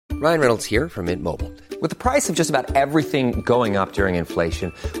Ryan Reynolds here from Mint Mobile. With the price of just about everything going up during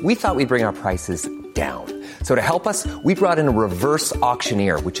inflation, we thought we'd bring our prices down. So to help us, we brought in a reverse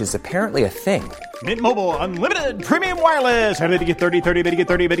auctioneer, which is apparently a thing. Mint Mobile Unlimited Premium Wireless. How to get 30, 30, bit to get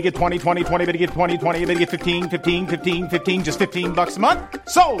 30, bit to get 20, 20, 20, bit to get 20, 20, bit to get 15, 15, 15, 15, just $15 a month?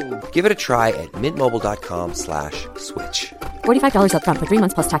 Sold! Give it a try at mintmobile.com/switch. $45 up front for 3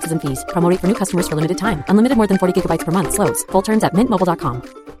 months plus taxes and fees. Promo rate for new customers for limited time. Unlimited more than 40 gigabytes per month. Slows full terms at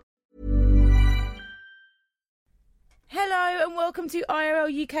mintmobile.com. Hello and welcome to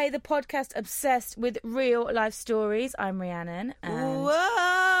IRL UK, the podcast obsessed with real life stories. I'm Rhiannon. And...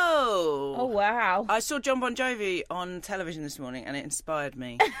 Whoa! Oh, wow. I saw John Bon Jovi on television this morning and it inspired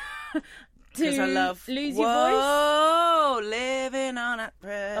me. Because I love... Lose Your Voice? Whoa! Living on a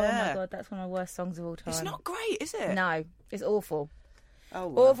prayer. Oh my God, that's one of the worst songs of all time. It's not great, is it? No, it's awful. Oh,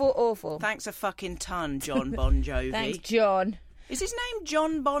 well. Awful. Thanks a fucking ton, John Bon Jovi. Thanks, John. Is his name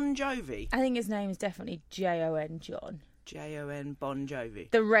John Bon Jovi? I think his name is definitely Jon John. Jon Bon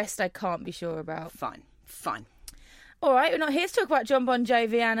Jovi. The rest I can't be sure about. Fine. All right, we're not here to talk about John Bon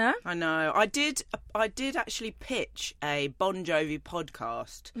Jovi, Anna. I know. I did actually pitch a Bon Jovi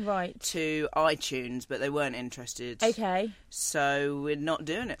podcast to iTunes, but they weren't interested. Okay. So we're not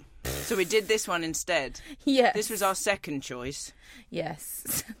doing it. So we did this one instead. Yes. This was our second choice.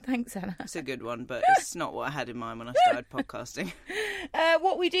 Yes. Thanks, Anna. It's a good one, but it's not what I had in mind when I started podcasting.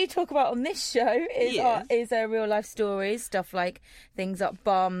 What we do talk about on this show is real life stories, stuff like things up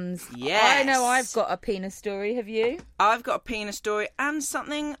bums. Yes. I know I've got a penis story. Have you? I've got a penis story and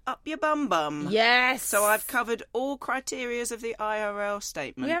something up your bum. Yes. So I've covered all criterias of the IRL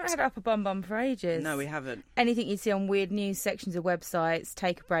statement. We haven't had up a bum for ages. No, we haven't. Anything you see on weird news sections of websites,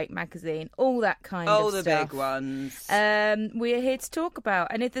 Take a Break magazine, all that kind of stuff. All the big ones. We're here to talk about.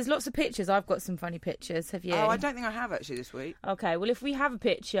 And if there's lots of pictures, I've got some funny pictures. Have you? Oh, I don't think I have actually this week. Okay, well, if we have a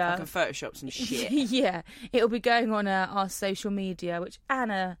picture... I can Photoshop some shit. Yeah, it'll be going on our social media, which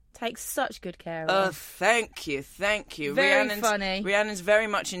Anna takes such good care of. Oh, thank you. Very funny. Rhiannon's very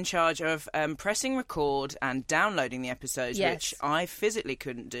much in charge of pressing record and downloading the episodes, which I physically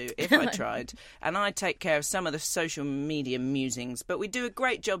couldn't do if I tried. And I take care of some of the social media musings, but we do a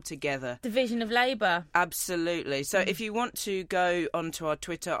great job together. Division of labour. Absolutely. So if you want to go onto our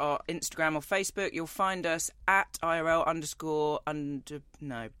Twitter or Instagram or Facebook, you'll find us at IRL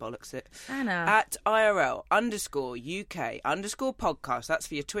no, bollocks it. Anna. At IRL _UK _podcast. That's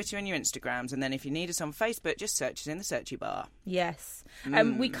for your Twitter and your Instagrams. And then if you need us on Facebook, just search us in the searchy bar. Yes.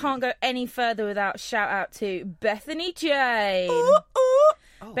 We can't go any further without shout out to Bethany Jane. Ooh. Oh.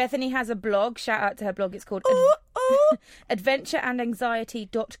 Bethany has a blog. Shout out to her blog. It's called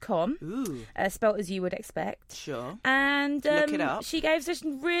adventureandanxiety.com. Spelt as you would expect. Sure. And look it up. She gave us a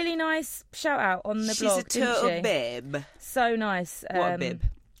really nice shout out on the blog. She's a turtle babe. So nice. What a bib.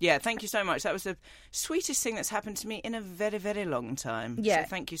 Yeah, thank you so much. That was the sweetest thing that's happened to me in a very, very long time. Yeah. So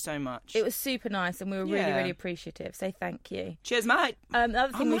thank you so much. It was super nice and we were really, really appreciative. So thank you. Cheers, mate. The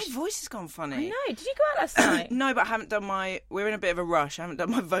other thing my voice has gone funny. I know. Did you go out last night? No, but I haven't done we're in a bit of a rush. I haven't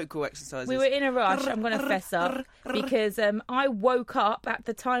done my vocal exercises. We were in a rush. I'm going to fess up because I woke up at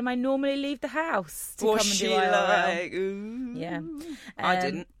the time I normally leave the house to come and do IRL. Like, ooh. Yeah. I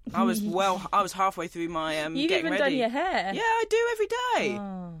didn't. I was halfway through my You've getting even ready. done your hair. Yeah, I do every day.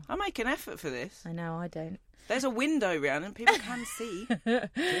 Oh. I make an effort for this. I know, I don't. There's a window, Rhiannon. People can see. I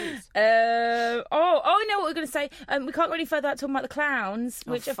know what we're going to say. We can't go any further without talking about the clowns,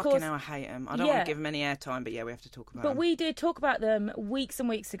 which of course... I hate them. I don't want to give them any airtime, but yeah, we have to talk about them. But we did talk about them weeks and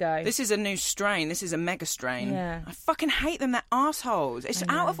weeks ago. This is a new strain. This is a mega strain. Yeah. I fucking hate them. They're assholes. It's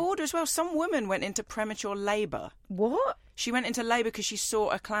out of order as well. Some woman went into premature labour. What? She went into labour because she saw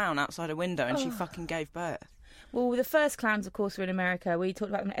a clown outside a window and she fucking gave birth. Well, the first clowns, of course, were in America. We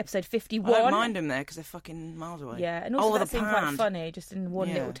talked about them in episode 51. I don't mind them there because they're fucking miles away. Yeah, and also that seemed quite pound. funny, just in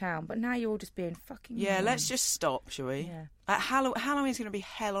one little town. But now you're all just being fucking... Yeah, let's just stop, shall we? Yeah. Halloween's going to be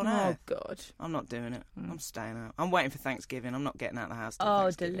hell on earth. Oh, God. I'm not doing it. I'm staying out. I'm waiting for Thanksgiving. I'm not getting out of the house till Oh,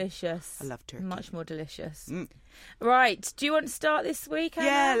 Thanksgiving. delicious. I love turkey. Much more delicious. Right, do you want to start this week, Anna?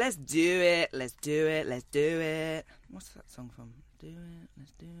 Yeah, let's do it. Let's do it. What's that song from? Do it,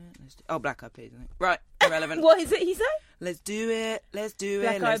 let's do it, let's do it. Oh, Black Eyed Peas, I think. Right, irrelevant. What is it he said? Let's do it, let's do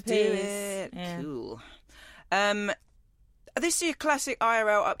Black it, let's Eyed do Peas. it. Yeah. Cool. This is your classic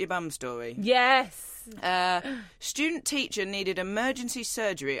IRL up your bum story. Yes. Student teacher needed emergency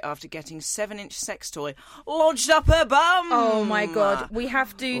surgery after getting 7-inch sex toy lodged up her bum. Oh my God! We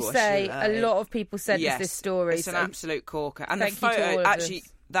have to say a lot of people sent us this story. It's an absolute corker, and thank the you to all photo of actually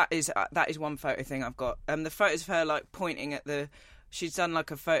us. that is one photo thing I've got. The photos of her like pointing at the. She's done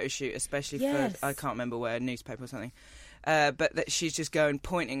like a photo shoot, especially Yes. for I can't remember where, newspaper or something. but that she's just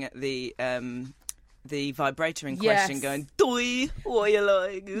pointing at the vibrator in question, going, "Doi, what are you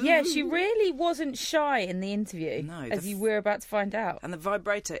like?" Yeah, she really wasn't shy in the interview, as you were about to find out. And the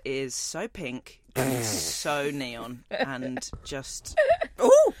vibrator is so pink, and so neon, and just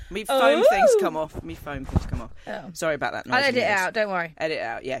me foam things come off. Oh. Sorry about that noise. I'll edit it out. Don't worry. Edit it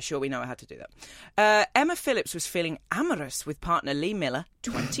out. Yeah, sure. We know how to do that. Emma Phillips was feeling amorous with partner Lee Miller,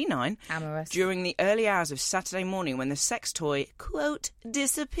 29, amorous, during the early hours of Saturday morning when the sex toy, quote,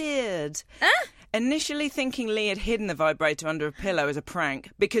 disappeared. Initially thinking Lee had hidden the vibrator under a pillow as a prank,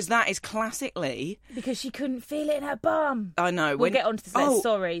 because that is classic Lee. Because she couldn't feel it in her bum. I know. We'll get on to this.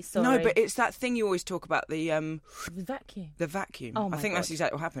 Sorry. No, but it's that thing you always talk about, the vacuum. The vacuum. Oh, my I think God. that's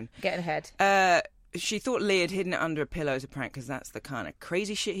exactly what happened. Getting ahead. She thought Lee had hidden it under a pillow as a prank, because that's the kind of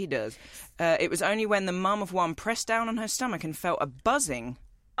crazy shit he does. It was only when the mum of one pressed down on her stomach and felt a buzzing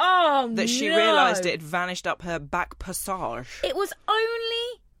that she realised it had vanished up her back passage. It was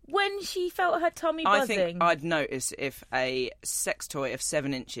only when she felt her tummy buzzing. I think I'd notice if a sex toy of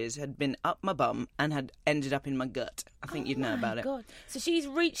 7 inches had been up my bum and had ended up in my gut. I think you'd know about it. God. So she's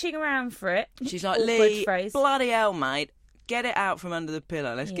reaching around for it. She's like, Lee, bloody hell, mate. Get it out from under the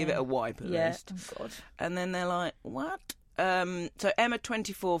pillow. Let's give it a wipe at least. Oh, God. And then they're like, what? So Emma,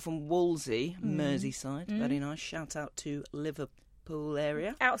 24, from Wolsey, Merseyside. Very nice. Shout out to Liverpool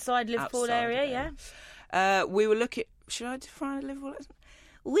area. Outside Liverpool area, yeah. We were looking... Should I define Liverpool?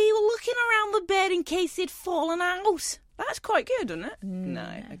 We were looking around the bed in case it'd fallen out. That's quite good, isn't it? No.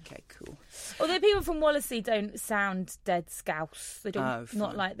 Okay, cool. Although people from Wallasey don't sound dead scouse. They don't.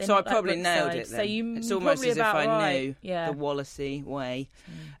 Not like they're. So I probably nailed it then. So you it's almost as if I knew the Wallasey way.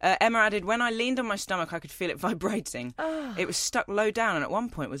 Emma added, when I leaned on my stomach, I could feel it vibrating. It was stuck low down, and at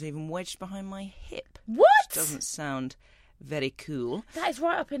one point was even wedged behind my hip. What? Which doesn't sound very cool. That is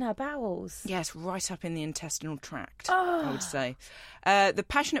right up in her bowels. Yes, right up in the intestinal tract, I would say. The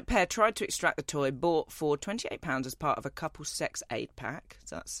passionate pair tried to extract the toy, bought for £28 as part of a couple's sex aid pack.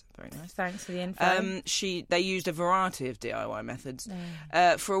 So that's very nice. Thanks for the info. They used a variety of DIY methods.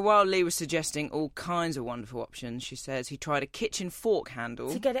 For a while, Lee was suggesting all kinds of wonderful options. She says he tried a kitchen fork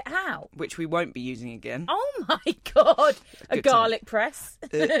handle. To get it out? Which we won't be using again. Oh, my God. A garlic press.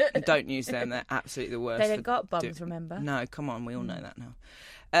 Don't use them. They're absolutely the worst. They don't got bums, remember? No, come on. We all know that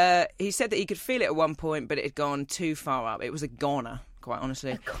now. He said that he could feel it at one point, but it had gone too far up. It was a goner, quite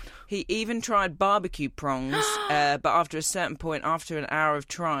honestly. He even tried barbecue prongs, but after a certain point, after an hour of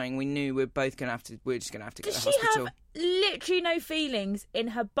trying, we knew we were just going to have to go to the hospital. Does she have literally no feelings in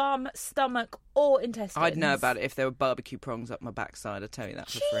her bum, stomach, or intestines? I'd know about it if there were barbecue prongs up my backside. I'll tell you that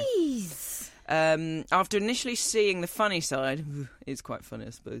for free. Jeez. After initially seeing the funny side, it's quite funny, I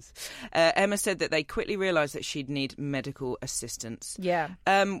suppose, Emma said that they quickly realised that she'd need medical assistance. Yeah.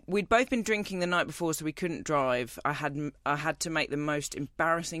 We'd both been drinking the night before, so we couldn't drive. I had to make the most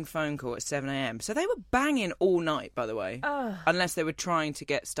embarrassing phone call at 7 a.m. So they were banging all night, by the way, unless they were trying to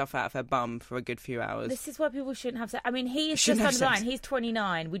get stuff out of her bum for a good few hours. This is why people shouldn't have sex. I mean, he is just under the line. He's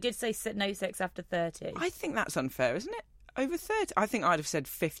 29. We did say no sex after 30. I think that's unfair, isn't it? Over 30? I think I'd have said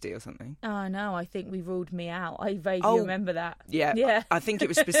 50 or something. Oh, no, I think we ruled me out. I vaguely remember that. Yeah. I think it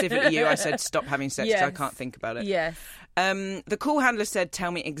was specifically you. I said stop having sex because I can't think about it. Yes. The call handler said, tell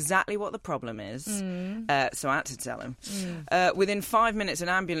me exactly what the problem is. So I had to tell him. Within 5 minutes, an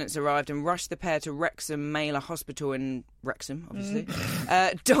ambulance arrived and rushed the pair to Wrexham Mailer Hospital in Wrexham, obviously.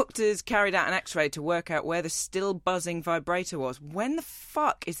 Doctors carried out an x-ray to work out where the still buzzing vibrator was. When the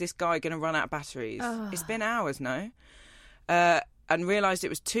fuck is this guy going to run out of batteries? It's been hours, no? And realised it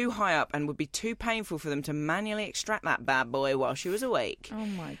was too high up and would be too painful for them to manually extract that bad boy while she was awake. Oh,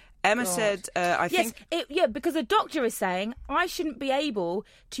 my Emma God. said, I think... because the doctor is saying, I shouldn't be able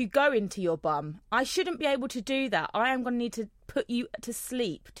to go into your bum. I shouldn't be able to do that. I am going to need to put you to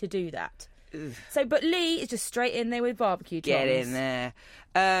sleep to do that. So, but Lee is just straight in there with barbecue tongs. Get in there.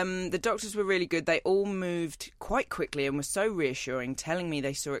 The doctors were really good. They all moved quite quickly and were so reassuring, telling me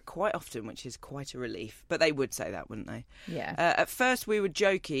they saw it quite often, which is quite a relief. But they would say that, wouldn't they? Yeah. At first we were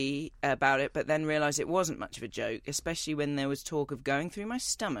jokey about it, but then realised it wasn't much of a joke, especially when there was talk of going through my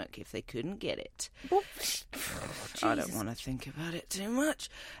stomach if they couldn't get it. I don't want to think about it too much.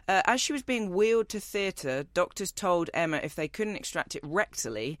 As she was being wheeled to theatre, doctors told Emma if they couldn't extract it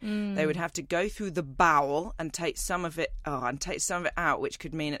rectally, they would have to go through the bowel and take some of it out, which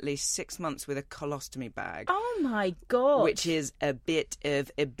could mean at least 6 months with a colostomy bag. Oh my God. Which is a bit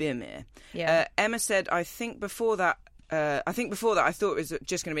of a bimmer. Yeah. Emma said, I think before that I thought it was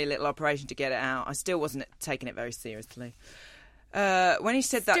just going to be a little operation to get it out. I still wasn't taking it very seriously. When he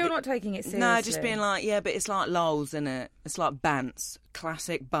said that... Still not taking it seriously? No, just being like, yeah, but it's like lols, isn't it? It's like bants.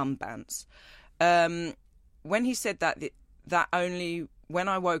 Classic bum bants. when he said that only when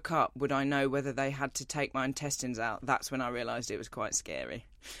I woke up would I know whether they had to take my intestines out. That's when I realised it was quite scary.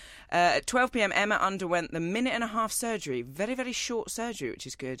 At 12 p.m, Emma underwent the 1.5-minute surgery, very, very short surgery, which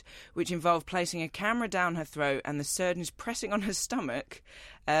is good, which involved placing a camera down her throat and the surgeons pressing on her stomach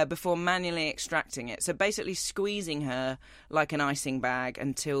before manually extracting it. So basically squeezing her like an icing bag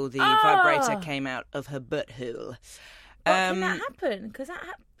until the vibrator came out of her butthole. Can that happen? Because I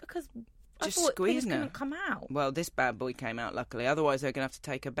just thought squeezing things her. couldn't come out. Well, this bad boy came out, luckily. Otherwise, they're going to have to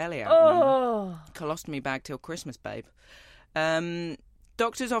take her belly out. Oh. Colostomy bag till Christmas, babe.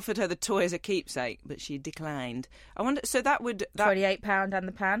 Doctors offered her the toy as a keepsake, but she declined. I wonder, so that would... £28 and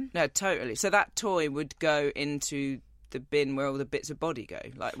the pan? No, totally. So that toy would go into the bin where all the bits of body go,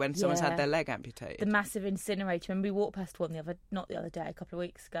 like when someone's had their leg amputated. The massive incinerator. And we walked past one a couple of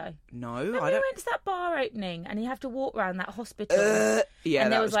weeks ago. No, and I we don't... went to that bar opening and you have to walk around that hospital. Yeah,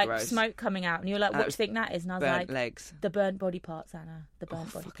 and there that was like gross. smoke coming out. And you were like, what do you think that is? And I was burnt like... legs. The burnt body parts, Anna. The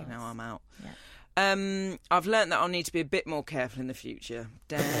burnt body fucking parts. hell, I'm out. Yeah. I've learnt that I'll need to be a bit more careful in the future.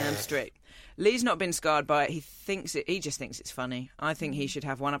 Damn straight. Lee's not been scarred by it. He just thinks it's funny. I think he should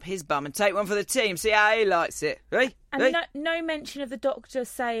have one up his bum and take one for the team. See how he likes it. Hey? And no mention of the doctor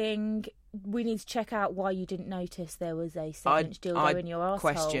saying we need to check out why you didn't notice there was a 7-inch dildo in your arsehole. I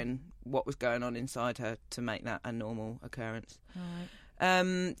question what was going on inside her to make that a normal occurrence.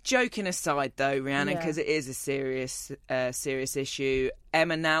 Right. Joking aside, though, Rhiannon, because it is a serious issue,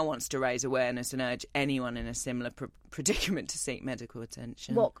 Emma now wants to raise awareness and urge anyone in a similar predicament to seek medical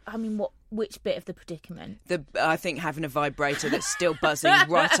attention. Which bit of the predicament? I think having a vibrator that's still buzzing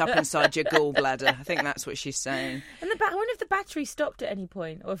right up inside your gallbladder. I think that's what she's saying. And I wonder if the battery stopped at any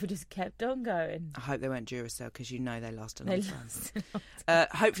point, or if it just kept on going. I hope they weren't Duracell, because you know they last a long time.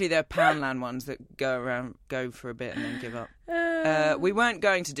 Hopefully they're Poundland ones that go for a bit and then give up. We weren't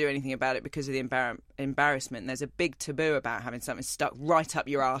going to do anything about it because of the embarrassment. There's a big taboo about having something stuck right up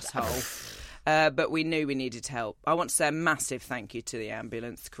your arsehole. But we knew we needed help. I want to say a massive thank you to the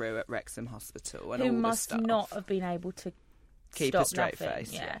ambulance crew at Wrexham Hospital and all the staff. Who must not have been able to keep stop a straight laughing.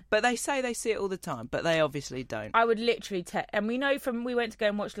 face. Yeah. But they say they see it all the time, but they obviously don't. I would literally and we know we went to go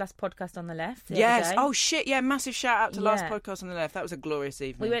and watch Last Podcast on the Left. Yes. Oh shit. Yeah. Massive shout out to Last Podcast on the Left. That was a glorious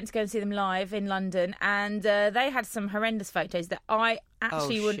evening. We went to go and see them live in London, and they had some horrendous photos that I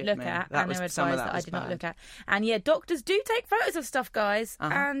actually wouldn't look at. Anna advised that I did not look at. And yeah, doctors do take photos of stuff, guys,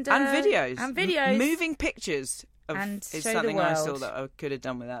 and videos, and videos, moving pictures. And is something I saw that I could have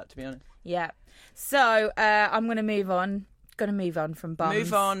done without, to be honest. Yeah. So I'm going to move on. Going to move on from bums.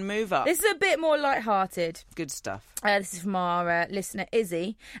 Move on, move up. This is a bit more light-hearted. Good stuff. This is from our listener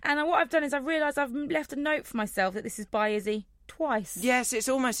Izzy, and what I've done is I've realised I've left a note for myself that this is by Izzy twice. Yes, it's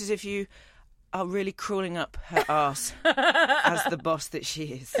almost as if you are really crawling up her arse as the boss that she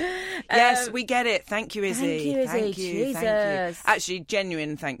is. Yes, we get it. Thank you, Izzy. Thank you, Izzy. Thank you. Jesus. Thank you. Actually,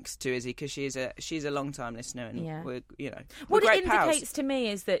 genuine thanks to Izzy, because she's a long-time listener, and we're what great it pals. indicates to me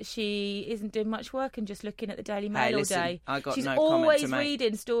is that she isn't doing much work and just looking at the Daily Mail all day. I got She's no comment always to make.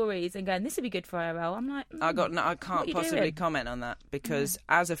 reading stories and going, "This would be good for IRL." I'm like, I can't possibly comment on that, because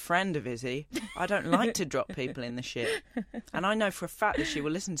as a friend of Izzy, I don't like to drop people in the shit, and I know for a fact that she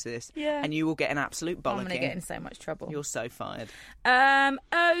will listen to this, and you will get an absolute bollocking. I'm going to get in so much trouble. You're so fired.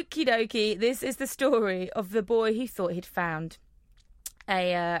 Okie dokie. This is the story of the boy who thought he'd found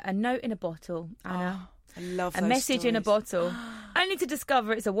a note in a bottle. Anna. I love a those message stories. in a bottle. Only to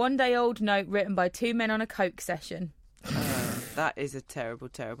discover it's a one-day-old note written by two men on a coke session. That is a terrible,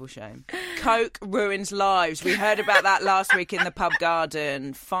 terrible shame. Coke ruins lives. We heard about that last week in the pub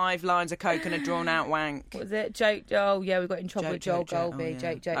garden. 5 lines of coke and a drawn-out wank. What was it? Joke. Oh, yeah, we got in trouble with Joel Golby.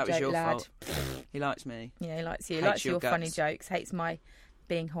 Joke, that was your lad. fault. He likes me. Yeah, he likes you. He Hates likes your guts. funny jokes. Hates my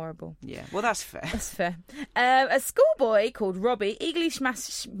being horrible. Yeah, well, that's fair. That's fair. A schoolboy called Robbie eagerly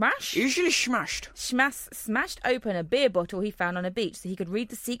smashed open a beer bottle he found on a beach so he could read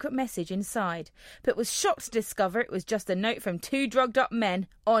the secret message inside, but was shocked to discover it was just a note from 2 drugged-up men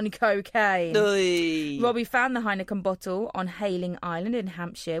on cocaine. Oy. Robbie found the Heineken bottle on Hayling Island in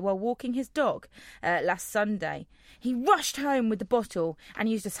Hampshire while walking his dog last Sunday. He rushed home with the bottle and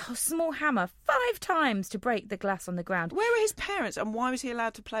used a small hammer 5 times to break the glass on the ground. Where were his parents, and why was he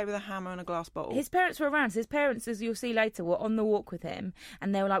allowed to play with a hammer and a glass bottle? His parents were around. So his parents, as you'll see later, were on the walk with him,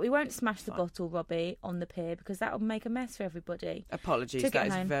 and they were like, "We won't smash the bottle, Robbie, on the pier because that will make a mess for everybody." Apologies, that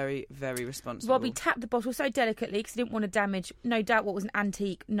is very, very responsible. Robbie tapped the bottle so delicately because he didn't want to damage, no doubt, what was an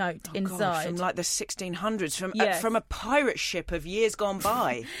antique note inside. God, from like the 1600s, from a pirate ship of years gone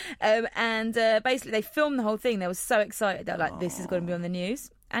by. And basically they filmed the whole thing. They were so excited. They were like, "This is going to be on the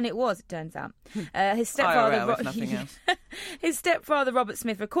news." And it was, it turns out. His stepfather, IRL, if nothing else. His stepfather, Robert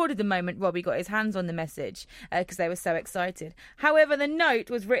Smith, recorded the moment Robbie got his hands on the message because they were so excited. However, the note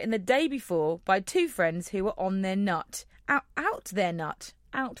was written the day before by two friends who were on their nut. Out their nut.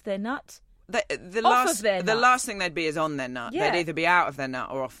 The last thing they'd be is on their nut. Yeah. They'd either be out of their nut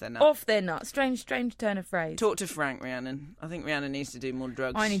or off their nut. Off their nut. Strange turn of phrase. Talk to Frank, Rhiannon. I think Rhiannon needs to do more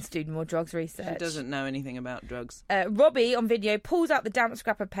drugs. I need to do more drugs research. She doesn't know anything about drugs. Robbie, on video, pulls out the damp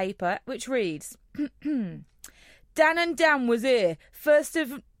scrap of paper, which reads, Dan and Dan was here, 1st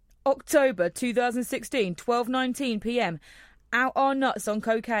of October 2016, 12:19 p.m. Out our nuts on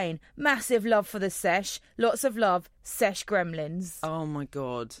cocaine. Massive love for the sesh. Lots of love. Sesh Gremlins. Oh, my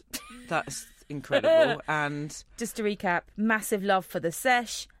God. That's incredible. And just to recap, massive love for the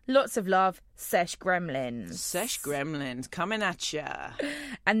sesh. Lots of love. Sesh Gremlins. Sesh Gremlins coming at ya.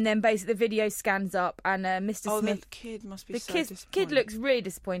 And then basically the video scans up and Mr. Smith... the kid must be The kid looks really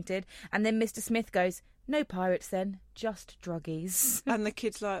disappointed. And then Mr. Smith goes, no pirates then, just druggies. And the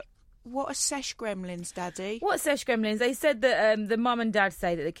kid's like... What are sesh gremlins, Daddy? What sesh gremlins? They said that the mum and dad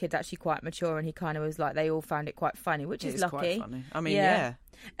say that the kid's actually quite mature, and he kind of was like, they all found it quite funny, which is lucky. Quite funny. I mean, yeah.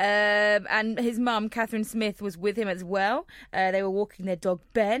 And his mum, Catherine Smith, was with him as well. They were walking their dog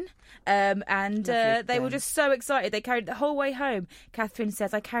Ben, and they were just so excited. They carried it the whole way home. Catherine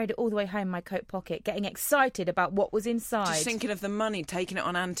says, I carried it all the way home in my coat pocket, getting excited about what was inside. Just thinking of the money, taking it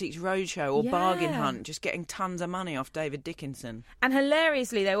on Antiques Roadshow or Bargain Hunt, just getting tons of money off David Dickinson. And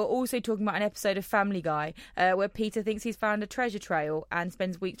hilariously, they were also talking about an episode of Family Guy where Peter thinks he's found a treasure trail and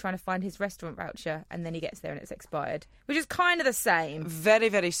spends weeks trying to find his restaurant voucher, and then he gets there and it's expired, which is kind of the same. Very,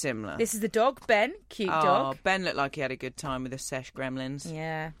 very similar. This is the dog, Ben. Cute dog. Ben looked like he had a good time with the sesh gremlins.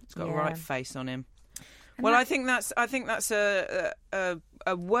 Yeah. He's got a right face on him. And well, I think that's a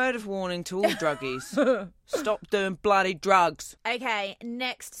word of warning to all druggies. Stop doing bloody drugs. Okay,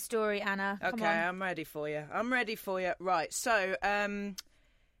 next story, Anna. Come on. I'm ready for you. Right, so,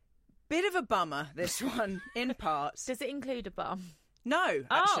 bit of a bummer, this one, in parts. Does it include a bum? No,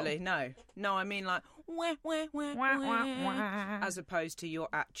 actually, no. No, I mean like, wah, wah, wah, wah, as opposed to your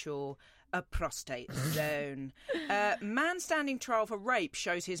actual prostate zone. Man standing trial for rape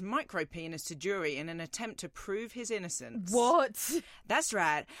shows his micropenis to jury in an attempt to prove his innocence. What? That's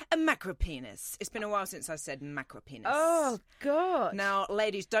right, a macropenis. It's been a while since I said macropenis. Oh, God. Now,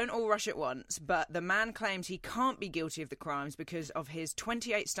 ladies, don't all rush at once, but the man claims he can't be guilty of the crimes because of his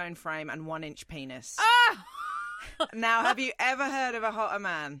 28-stone frame and 1-inch penis. Ah! Now, have you ever heard of a hotter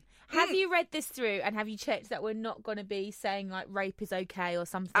man? Have you read this through and have you checked that we're not going to be saying like rape is okay or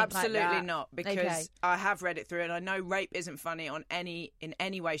something Absolutely like that? Absolutely not, because I have read it through and I know rape isn't funny in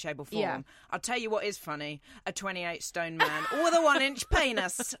any way, shape or form. Yeah. I'll tell you what is funny, a 28-stone man with a 1-inch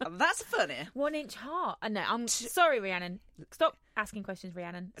penis. That's funny. 1-inch heart. No, I'm sorry, Rhiannon. Stop asking questions,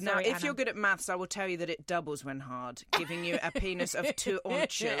 Rhiannon. Now, if you're good at maths, I will tell you that it doubles when hard, giving you a penis of 2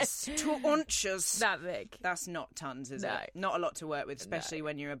 inches. 2 inches. That big. That's not tons, is it? Not a lot to work with, especially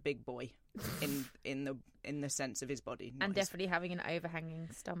when you're a big boy in the sense of his body. And definitely having an overhanging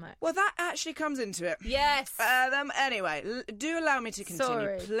stomach. Well, that actually comes into it. Yes. Anyway, do allow me to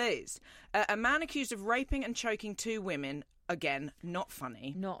continue, please. A man accused of raping and choking 2 women. Again, not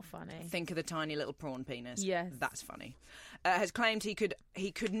funny. Not funny. Think of the tiny little prawn penis. Yes, that's funny. Has claimed he could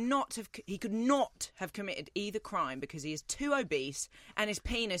not have committed either crime because he is too obese and his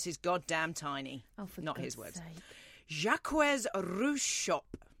penis is goddamn tiny. Oh, for not God's his words. sake. Jacques Rouchop.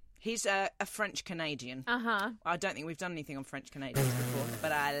 He's a French Canadian. I don't think we've done anything on French Canadians before,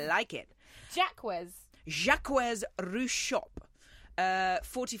 but I like it. Jacques Rouchop.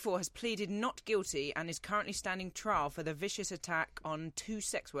 44 has pleaded not guilty and is currently standing trial for the vicious attack on 2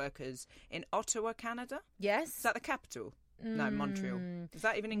 sex workers in Ottawa, Canada. Yes. Is that the capital? No, Montreal. Is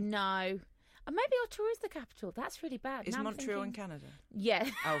that even in... No. Maybe Ottawa is the capital. That's really bad. Is Montreal in Canada? Yeah.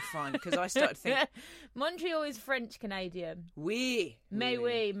 Oh, fine, because I started thinking... Montreal is French-Canadian. Oui. Mais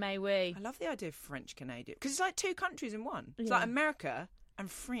oui. I love the idea of French-Canadian. Because it's like 2 countries in one. It's like America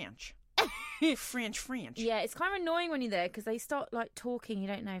and French. French. Yeah, it's kind of annoying when you're there because they start like talking. You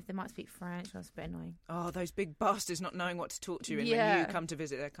don't know if they might speak French. That's a bit annoying. Oh, those big bastards not knowing what to talk to you when you come to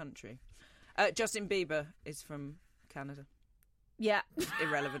visit their country. Justin Bieber is from Canada. Yeah.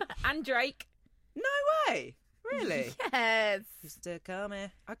 Irrelevant. And Drake. No way. Really? Yes. Used to come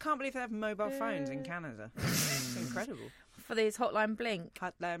here. I can't believe they have mobile phones in Canada. It's incredible. For these Hotline Blink.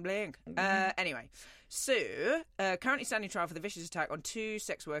 Anyway, Sue, currently standing trial for the vicious attack on 2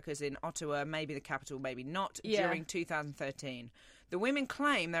 sex workers in Ottawa, maybe the capital, maybe not, during 2013. The women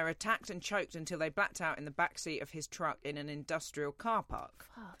claim they were attacked and choked until they blacked out in the backseat of his truck in an industrial car park.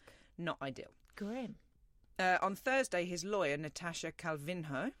 Fuck. Not ideal. Grim. On Thursday, his lawyer, Natasha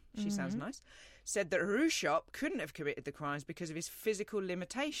Calvinho, she sounds nice, said that Rushop couldn't have committed the crimes because of his physical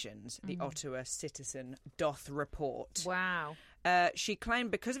limitations, the Ottawa Citizen doth report. Wow. She claimed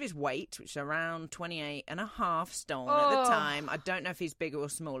because of his weight, which is around 28.5 stone at the time. I don't know if he's bigger or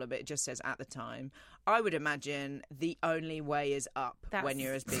smaller, but it just says at the time. I would imagine the only way is up when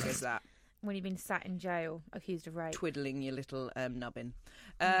you're as big as that. When you've been sat in jail, accused of rape. Twiddling your little nubbin.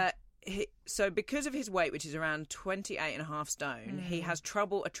 So because of his weight, which is around 28.5 stone, he has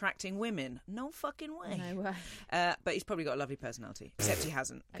trouble attracting women. No fucking way. No way. But he's probably got a lovely personality. Except he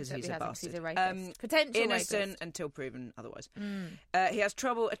hasn't, because he's a bastard. He's a rapist. Potential innocent rapist. until proven otherwise. He has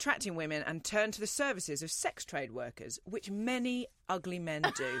trouble attracting women and turned to the services of sex trade workers, which many ugly men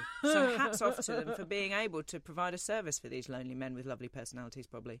do. So hats off to them for being able to provide a service for these lonely men with lovely personalities,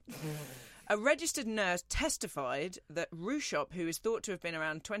 probably. A registered nurse testified that Rushop, who is thought to have been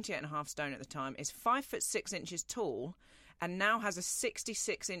around 28.5 stone at the time, is 5'6" tall and now has a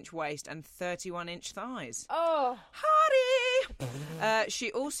 66-inch waist and 31-inch thighs. Oh. Hardy!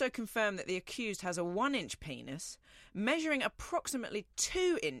 She also confirmed that the accused has a 1-inch penis, measuring approximately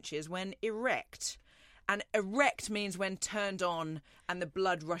 2 inches when erect. And erect means when turned on and the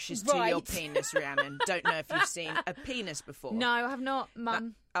blood rushes to your penis, Rhiannon. Don't know if you've seen a penis before. No, I have not,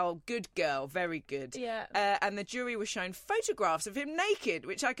 Mum. Oh, good girl. Very good. Yeah. And the jury was shown photographs of him naked,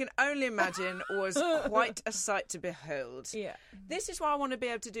 which I can only imagine was quite a sight to behold. Yeah. This is why I want to be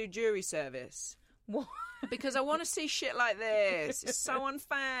able to do jury service. What? Because I want to see shit like this. It's so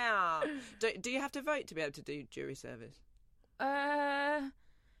unfair. Do you have to vote to be able to do jury service?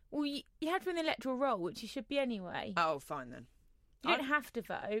 Well, you had to win the electoral roll, which you should be anyway. Oh, fine then. You don't have to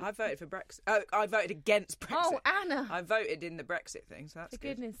vote. I voted for Brexit. Oh, I voted against Brexit. Oh, Anna. I voted in the Brexit thing, so that's For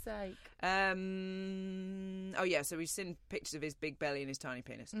good. goodness sake. Oh, yeah, so we've seen pictures of his big belly and his tiny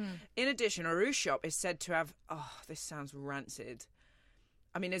penis. In addition, Rushop is said to have... Oh, this sounds rancid.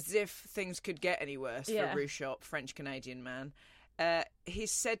 I mean, as if things could get any worse for Rushop, French-Canadian man.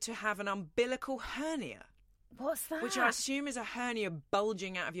 He's said to have an umbilical hernia. What's that? Which I assume is a hernia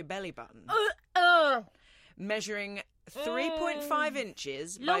bulging out of your belly button. Measuring 3.5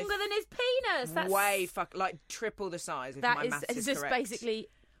 inches. Longer than his penis. That's way like triple the size, if my maths is just correct. Basically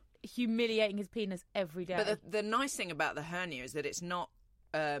humiliating his penis every day. But the nice thing about the hernia is that it's not...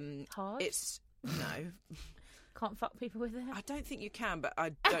 hard? It's... No. Can't fuck people with it? I don't think you can, but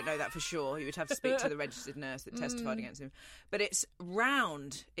I don't know that for sure. You would have to speak to the registered nurse that testified against him. But it's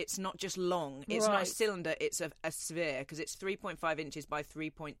round. It's not just long. It's not a cylinder. It's a sphere, because it's 3.5 inches by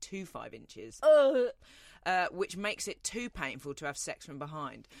 3.25 inches, which makes it too painful to have sex from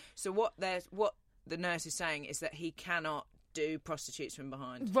behind. So what the nurse is saying is that he cannot do prostitutes from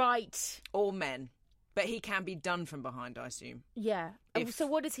behind. Right. Or men. But he can be done from behind, I assume. Yeah. So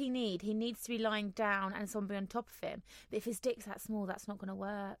what does he need? He needs to be lying down and someone be on top of him. But if his dick's that small, that's not going to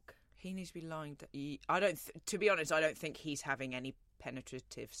work. He needs to be lying down. I don't. To be honest, I don't think he's having any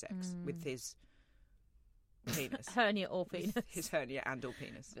penetrative sex with his penis. Hernia or penis. His hernia and or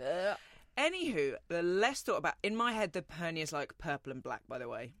penis. Anywho, the less thought about... In my head, the hernia is like purple and black, by the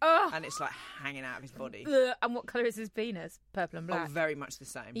way. Oh. And it's like hanging out of his body. And what colour is his penis? Purple and black? Oh, very much the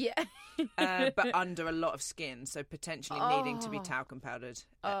same. Yeah. But under a lot of skin, so potentially needing to be talcum powdered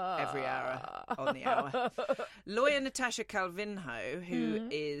every hour on the hour. Lawyer Natasha Calvinho, who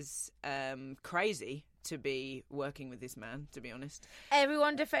is crazy to be working with this man, to be honest.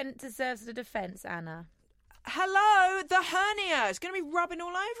 Everyone deserves a defence, Anna. Hello, the hernia. It's going to be rubbing all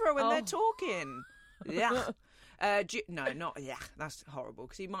over her when they're talking. Yeah. No, not yeah. That's horrible,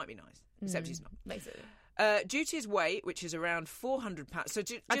 because he might be nice, except he's not. Basically. Due to his weight, which is around 400 pounds, so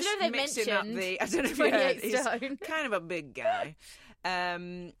just I don't know if they mixing up mentioned I don't know if you heard, 28 he's stone. kind of a big guy.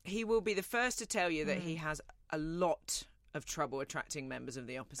 He will be the first to tell you that he has a lot of trouble attracting members of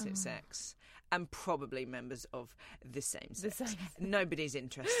the opposite sex, and probably members of the same sex. Nobody's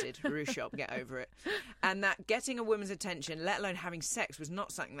interested. Rushop, get over it. And that getting a woman's attention, let alone having sex, was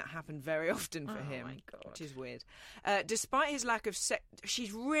not something that happened very often for him. My God. Which is weird. Despite his lack of sex,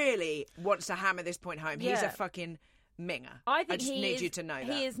 she really wants to hammer this point home. He's a fucking minger. I think just need you to know that.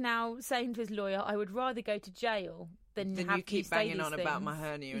 He is now saying to his lawyer, I would rather go to jail than have you keep say banging these on things. about my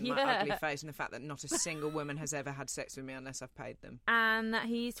hernia and my ugly face and the fact that not a single woman has ever had sex with me unless I've paid them. And that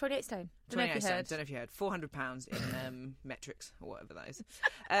he's 28 stone. 28 stone. Don't know if you heard. £400 in metrics or whatever that is.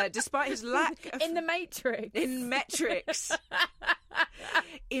 Despite his lack of... In the Matrix. In metrics.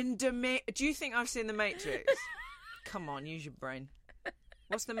 Do you think I've seen the Matrix? Come on, use your brain.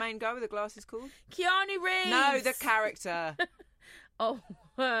 What's the main guy with the glasses called? Keanu Reeves. No, the character. Oh.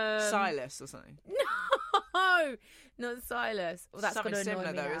 Silas or something. No. No, not Silas. Well, that's going Something to annoy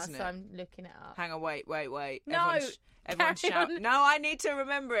similar me though, now, isn't so it? I'm looking it up. Hang on, wait. No, Everyone carry shout. on. No, I need to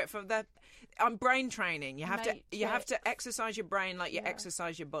remember it from the. I'm brain training. You have Matrix. to exercise your brain like you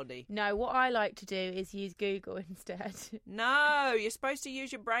exercise your body. No, what I like to do is use Google instead. No, you're supposed to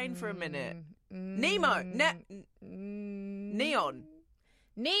use your brain for a minute. Nemo, Neon.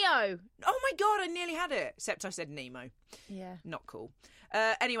 Neo. Oh my god, I nearly had it. Except I said Nemo. Yeah. Not cool.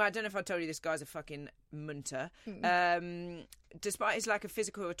 Anyway, I don't know if I told you this guy's a fucking munter. Despite his lack of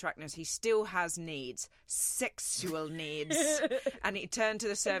physical attractiveness, he still has needs, sexual needs, and he turned to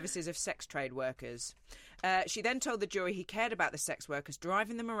the services of sex trade workers. She then told the jury he cared about the sex workers,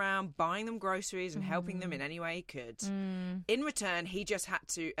 driving them around, buying them groceries, and helping them in any way he could. In return, they just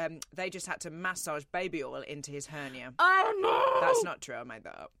had to massage baby oil into his hernia. Oh no! That's not true. I made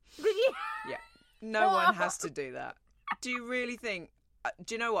that up. Yeah, no one has to do that. Do you really think?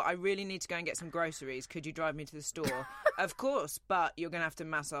 Do you know what? I really need to go and get some groceries. Could you drive me to the store? Of course, but you're going to have to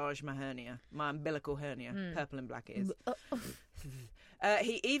massage my hernia, my umbilical hernia. Purple and black it is.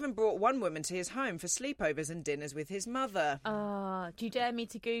 He even brought one woman to his home for sleepovers and dinners with his mother. Do you dare me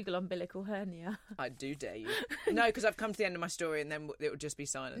to Google umbilical hernia? I do dare you. No, because I've come to the end of my story and then it will just be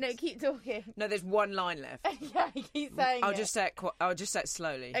silence. No, keep talking. No, there's one line left. Yeah, keep saying I'll just say it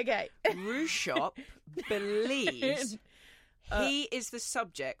slowly. Okay. Rushop believes he is the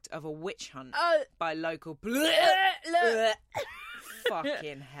subject of a witch hunt by local...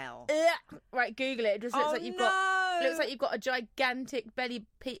 Fucking hell. Right, Google it. It just looks like you've got a gigantic belly...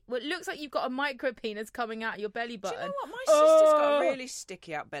 Well, it looks like you've got a micro penis coming out of your belly button. Do you know what? My sister's got a really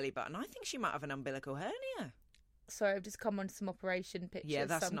sticky out belly button. I think she might have an umbilical hernia. Sorry, I've just come on some operation pictures, Yeah,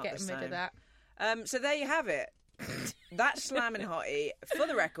 that's so I'm not getting the rid of same. that. So there you have it. That slamming hottie, for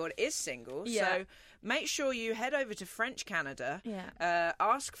the record, is single. Yeah. So make sure you head over to French Canada. Yeah.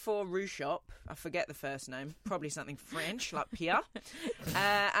 Ask for Rushop. I forget the first name. Probably something French, like Pierre.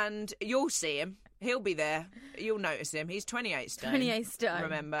 And you'll see him. He'll be there. You'll notice him. He's 28 stone. 28 stone.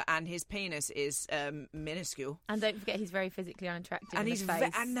 Remember, and his penis is minuscule. And don't forget, he's very physically unattractive. And in the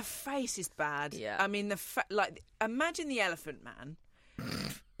face. and the face is bad. Yeah. I mean, imagine the Elephant Man,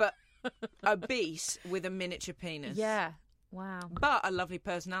 but obese with a miniature penis. Yeah. Wow. But a lovely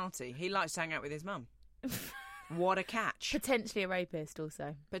personality. He likes to hang out with his mum. What a catch. Potentially a rapist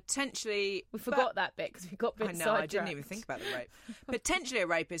also. Potentially... We forgot that bit because we got a bit I know, sidetracked. I didn't even think about the rape. Potentially a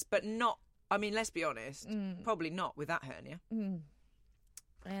rapist, but not... I mean, let's be honest. Probably not with that hernia.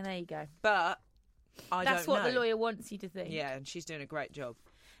 Yeah, there you go. But I don't know. That's what the lawyer wants you to think. Yeah, and she's doing a great job.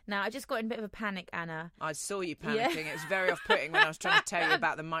 Now, I just got in a bit of a panic, Anna. I saw you panicking. It was very off-putting when I was trying to tell you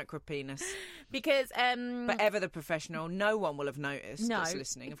about the micro-penis. Because... But ever the professional, no one will have noticed that's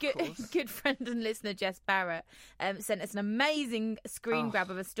listening, of course. Good friend and listener Jess Barrett sent us an amazing screen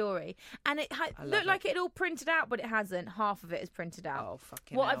grab of a story. And it looked like it had all printed out, but it hasn't. Half of it is printed out. Oh,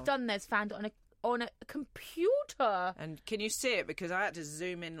 fucking What hell. I've done there is found it on a computer. And can you see it? Because I had to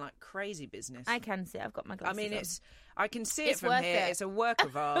zoom in like crazy business. I can see it. I've got my glasses I mean, on. I can see It's it from worth here. it. It's a work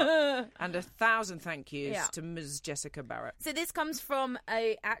of art. And 1,000 thank yous Yeah. to Ms. Jessica Barrett. So this comes from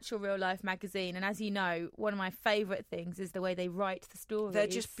a actual real life magazine, and as you know, one of my favourite things is the way they write the stories. They're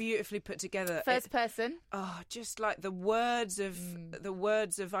just beautifully put together. First person. Oh, just like the words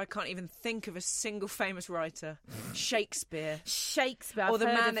of I can't even think of a single famous writer. Shakespeare. Shakespeare. Or the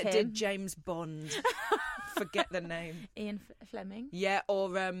I've heard man of that him. did James Bond. Forget the name. Ian Fleming. Yeah, or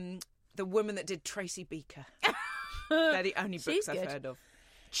the woman that did Tracy Beaker. They're the only books She's I've good. heard of.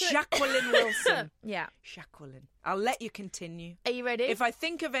 Jacqueline Wilson. Yeah. Jacqueline. I'll let you continue. Are you ready? If I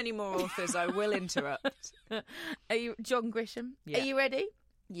think of any more authors, I will interrupt. Are you John Grisham? Yeah. Are you ready?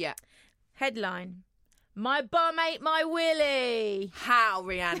 Yeah. Headline: My bum ate my willy. How,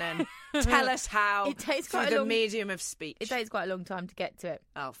 Rhiannon? Tell us how. It takes through quite a the long- medium of speech. It takes quite a long time to get to it.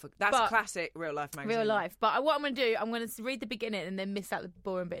 Oh, that's But- classic real life magazine. Real life. But what I'm going to do, I'm going to read the beginning and then miss out the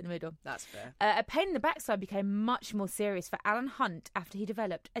boring bit in the middle. That's fair. A pain in the backside became much more serious for Alan Hunt after he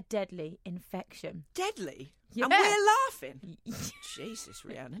developed a deadly infection. Deadly? Yeah. And we're laughing. Jesus,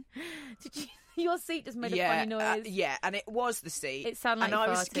 Rhiannon. Did you? Your seat just made a Yeah, funny noise. yeah, and it was the seat. It sounded like and you I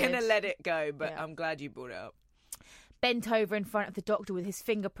was farted. going to let it go, but Yeah. I'm glad you brought it up. Bent over in front of the doctor with his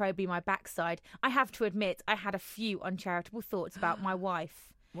finger probing my backside, I have to admit I had a few uncharitable thoughts about my wife.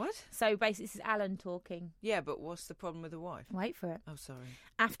 What? So basically, this is Alan talking. Yeah, but what's the problem with the wife? Wait for it. Oh, sorry.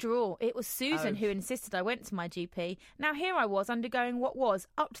 After all, it was Susan Oh. who insisted I went to my GP. Now here I was undergoing what was,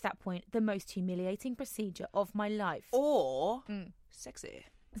 up to that point, the most humiliating procedure of my life. Or sexy.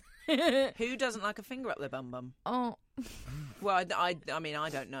 Who doesn't like a finger up their bum? Oh, Well, I mean, I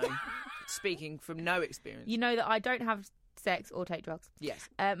don't know. Speaking from no experience. you know that I don't have sex or take drugs. Yes.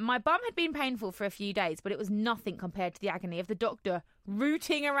 My bum had been painful for a few days, but it was nothing compared to the agony of the doctor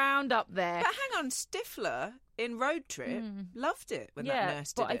rooting around up there. But hang on, Stifler in Road Trip loved it when that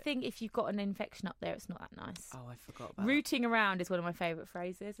nurse did but it. I think if you've got an infection up there, it's not that nice. Oh, I forgot about Rooting around is one of my favourite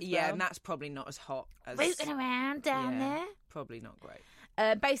phrases as well. and that's probably not as hot as... Rooting around down there. Probably not great.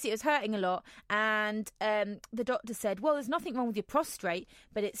 Basically, it was hurting a lot, and the doctor said, well, there's nothing wrong with your prostrate,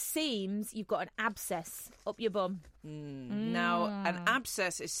 but it seems you've got an abscess up your bum. Now, an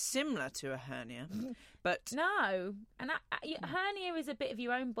abscess is similar to a hernia, but... No. Hernia is a bit of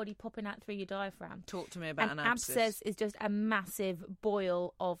your own body popping out through your diaphragm. Talk to me about an abscess is just a massive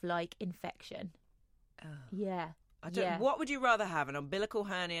boil of, like, infection. Oh. Yeah. What would you rather have, an umbilical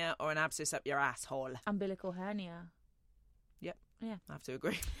hernia or an abscess up your asshole? Umbilical hernia. Yep. Yeah. I have to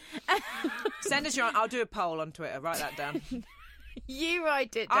agree. Send us your... I'll do a poll on Twitter. Write that down. You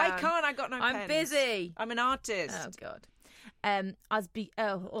write it down. I can't. I got no pens. I'm busy. I'm an artist. Oh, God.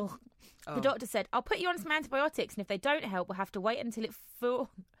 The doctor said, I'll put you on some antibiotics, and if they don't help, we'll have to wait until it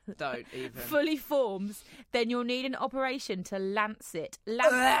Don't even. fully forms. Then you'll need an operation to lance it.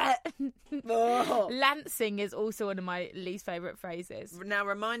 Lancing is also one of my least favourite phrases. Now,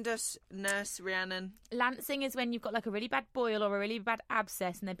 remind us, Nurse Rhiannon. Lancing is when you've got like a really bad boil or a really bad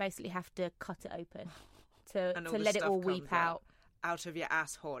abscess, and they basically have to cut it open to let it all weep out. Out of your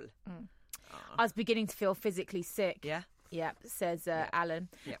asshole. I was beginning to feel physically sick. Yeah? Yeah, says Alan.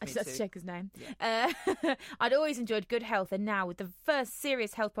 Yeah, I just had to check his name. Yeah. I'd always enjoyed good health, and now, with the first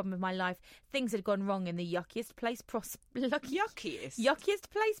serious health problem of my life, things had gone wrong in the yuckiest place yuckiest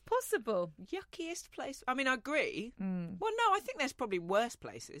place possible. Yuckiest place? I mean, I agree. Well, no, I think there's probably worse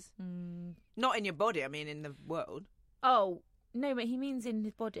places. Not in your body, I mean in the world. Oh, no, but he means in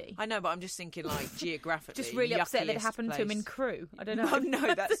his body. I know, but I'm just thinking, like, geographically. Just really upset that it happened place. to him in Crewe. I don't know. Oh,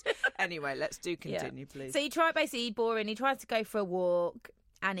 no, that's... Anyway, let's do continue, please. So he tried, basically, boring. He tries to go for a walk,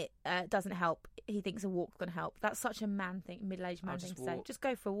 and it doesn't help. He thinks a walk's going to help. That's such a man thing, middle-aged man thing to say. Just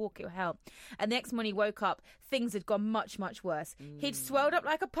go for a walk, it will help. And the next morning he woke up, things had gone much, much worse. He'd swelled up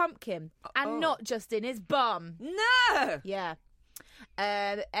like a pumpkin, and not just in his bum. No! Yeah.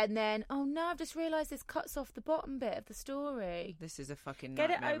 And then, oh no, I've just realised this cuts off the bottom bit of the story. This is a fucking get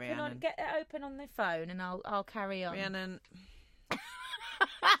nightmare, it open Rhiannon. Get it open on the phone, and I'll carry on. Rhiannon,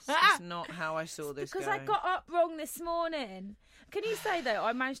 this is not how I saw this because going. I got up wrong this morning. Can you say though,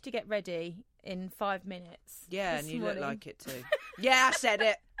 I managed to get ready in 5 minutes. Yeah, and you morning. look like it too. Yeah, I said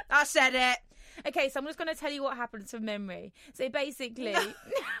it. Okay, so I'm just going to tell you what happens from memory. So basically.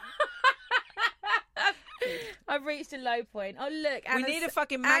 I've reached a low point. Oh, look. We need a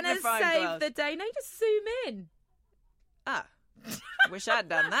fucking magnifying glass. Anna saved the day. No, just zoom in. Ah. Wish I'd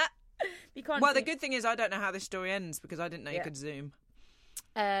done that. You can't well, the good thing is I don't know how this story ends because I didn't know you could zoom.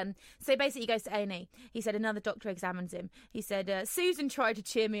 So basically he goes to A&E. He said another doctor examines him. He said, Susan tried to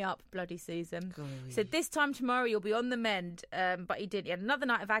cheer me up. Bloody Susan. He said, this time tomorrow you'll be on the mend. But he didn't. He had another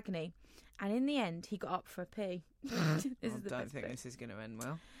night of agony. And in the end, he got up for a pee. I don't think this is going to end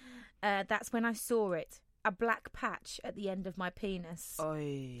well. That's when I saw it. A black patch at the end of my penis.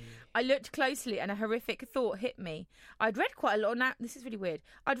 Oy. I looked closely and a horrific thought hit me. I'd read quite a lot of... This is really weird.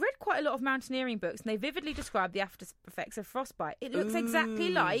 I'd read quite a lot of mountaineering books, and they vividly describe the after effects of frostbite. It looks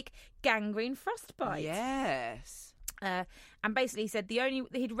exactly like gangrene frostbite. Yes. And basically he said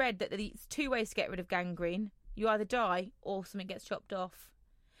he'd read that there's 2 ways to get rid of gangrene. You either die or something gets chopped off.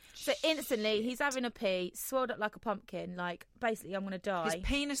 So instantly he's having a pee, swelled up like a pumpkin, like basically I'm going to die. His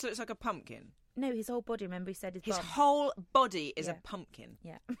penis looks like a pumpkin. No, his whole body. Remember, he said his bum. Whole body is a pumpkin.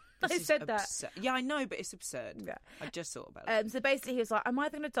 Yeah, I said that. Yeah, I know, but it's absurd. Yeah. I just thought about it. So basically, he was like, "I'm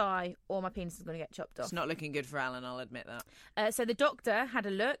either going to die or my penis is going to get chopped off." It's not looking good for Alan. I'll admit that. So the doctor had a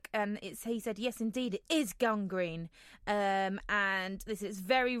look, and he said, "Yes, indeed, it is gangrene, and this is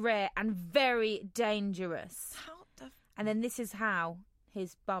very rare and very dangerous." And then this is how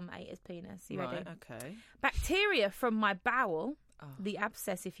his bum ate his penis. You ready? Right. Okay. Bacteria from my bowel. The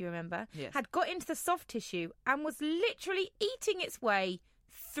abscess, if you remember, had got into the soft tissue and was literally eating its way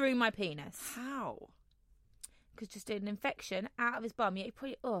through my penis. How? Because just an infection out of his bum. Yeah, he's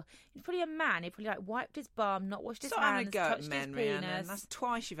probably a man. He probably like wiped his bum, not washed his hands, touched his penis. That's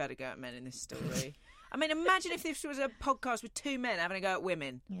twice you've had a go at men in this story. I mean, imagine if this was a podcast with 2 men having a go at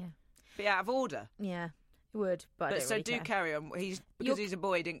women. Yeah, be out of order. Yeah, it would. But I don't really care. Carry on. He's a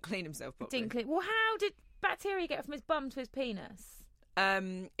boy. He didn't clean himself properly. Well, how did bacteria get from his bum to his penis?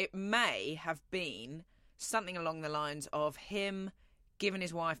 It may have been something along the lines of him giving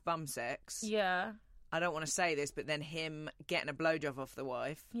his wife bum sex. Yeah. I don't want to say this, but then him getting a blowjob off the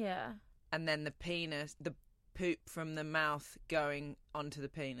wife. Yeah. And then the poop from the mouth going onto the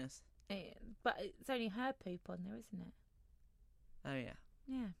penis. But it's only her poop on there, isn't it? Oh, yeah.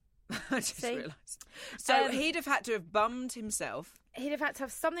 Yeah. I just realised. So he'd have had to have bummed himself. He'd have had to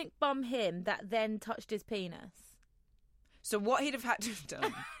have something bum him that then touched his penis. So what he'd have had to have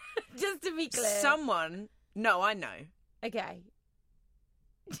done... Just to be clear. Someone... No, I know. Okay.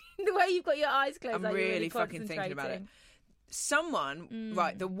 The way you've got your eyes closed. I'm really fucking thinking about it. Someone...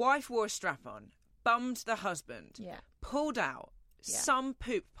 Right, the wife wore a strap-on, bummed the husband, pulled out some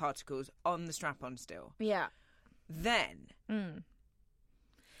poop particles on the strap-on still. Yeah. Then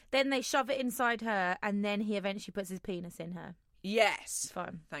they shove it inside her, and then he eventually puts his penis in her. Yes.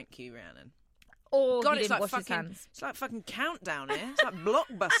 Fine. Thank you, Rhiannon. Or God, he didn't wash his hands. It's like fucking Countdown here. It's like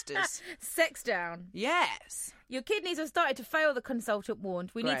Blockbusters. Sex down. Yes. Your kidneys have started to fail, the consultant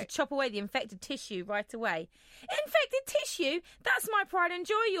warned. We need to chop away the infected tissue right away. Infected tissue? That's my pride and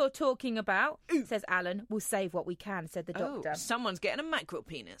joy you're talking about, says Alan. We'll save what we can, said the doctor. Someone's getting a macro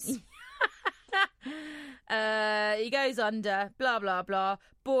penis. He goes under, blah, blah, blah,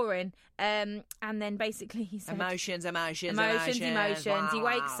 boring. And then basically he said... Emotions. Wow. He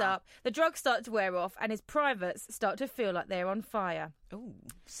wakes up, the drugs start to wear off, and his privates start to feel like they're on fire. Ooh,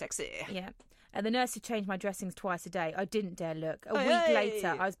 sexy. Yeah. The nurse had changed my dressings twice a day. I didn't dare look. A week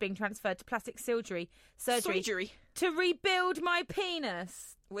later, I was being transferred to plastic surgery to rebuild my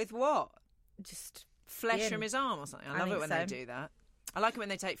penis. With what? Just flesh from his arm or something. I love it when they do that. I like it when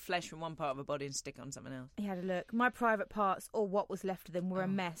they take flesh from one part of a body and stick it on something else. He had a look. My private parts, or what was left of them, were a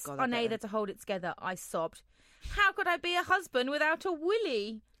mess. God, unable to hold it together, I sobbed. How could I be a husband without a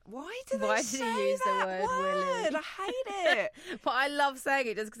willy? Why did he use the word willy? I hate it. But I love saying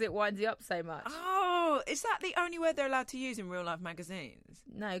it just because it winds you up so much. Oh, is that the only word they're allowed to use in real life magazines?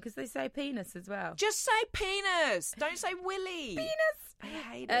 No, because they say penis as well. Just say penis. Don't say willy. Penis. I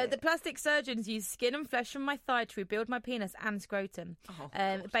hate it. The plastic surgeons used skin and flesh from my thigh to rebuild my penis and scrotum.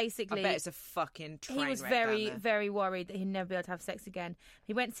 Basically, I bet it's a fucking train wreck. He was very, very worried that he'd never be able to have sex again.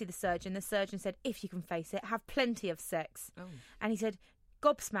 He went to see the surgeon. The surgeon said, if you can face it, have plenty of sex. And he said,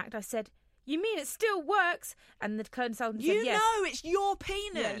 gobsmacked, I said, you mean it still works? And the consultant said, yes. You know, it's your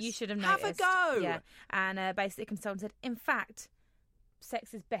penis. Yeah, you should have noticed. Have a go. Yeah. And basically the consultant said, in fact,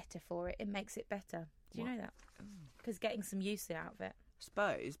 sex is better for it. It makes it better. Do you know that? Because getting some use out of it. I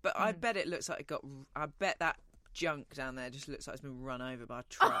suppose. But I bet it looks like I bet that junk down there just looks like it's been run over by a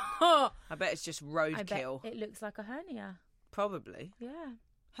truck. I bet it's just roadkill. It looks like a hernia. Probably. Yeah.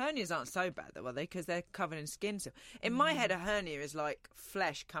 Hernias aren't so bad, though, are they? Because they're covered in skin still. In my head, a hernia is like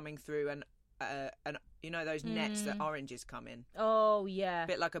flesh coming through and you know those nets that oranges come in? Oh, yeah.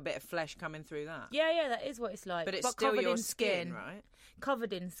 A bit of flesh coming through that. Yeah, that is what it's like. But it's still covered your in skin, right?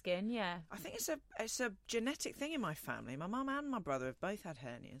 Covered in skin, yeah. I think it's a genetic thing in my family. My mum and my brother have both had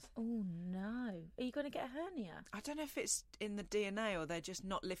hernias. Oh, no. Are you going to get a hernia? I don't know if it's in the DNA or they're just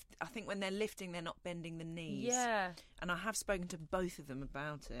not lift. I think when they're lifting, they're not bending the knees. Yeah. And I have spoken to both of them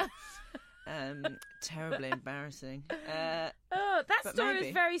about it. Terribly embarrassing. That story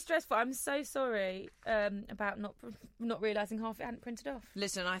was very stressful. I'm so sorry about not realising half it hadn't printed off.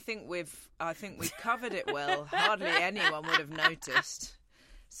 Listen, I think we've covered it well. Hardly anyone would have noticed.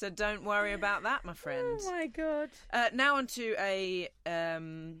 So don't worry about that, my friend. Oh my God. Now on to a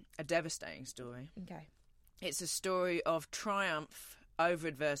devastating story. Okay. It's a story of triumph over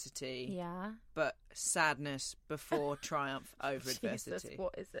adversity. Yeah. But sadness before triumph over adversity. Jesus,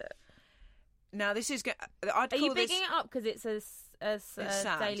 what is it? Now, this is... Are you bigging it up because it's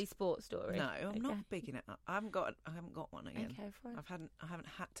a daily sports story? No, I'm not bigging it up. I haven't got one again. Okay, fine. I haven't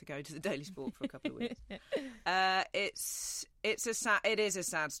had to go to the Daily Sport for a couple of weeks. It is a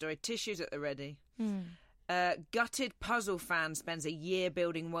sad story. Tissues at the ready. Gutted puzzle fan spends a year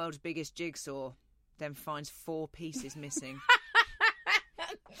building world's biggest jigsaw, then finds 4 pieces missing.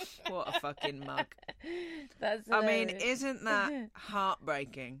 What a fucking mug. I mean, isn't that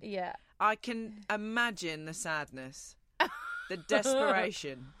heartbreaking? Yeah. I can imagine the sadness, the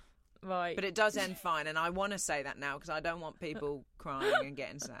desperation. Right. But it does end fine, and I want to say that now because I don't want people crying and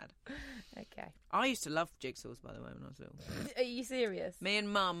getting sad. Okay. I used to love jigsaws, by the way, when I was little. Are you serious? Me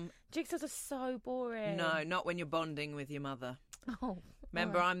and Mum... Jigsaws are so boring. No, not when you're bonding with your mother. Oh.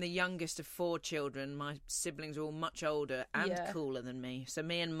 Remember, I'm the youngest of 4 children. My siblings are all much older and cooler than me. So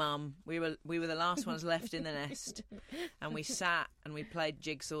me and Mum, we were the last ones left in the nest. And we sat and we played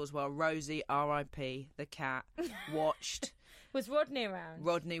jigsaws while Rosie, R.I.P., the cat, watched. Was Rodney around?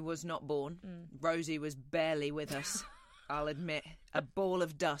 Rodney was not born. Rosie was barely with us. I'll admit, a ball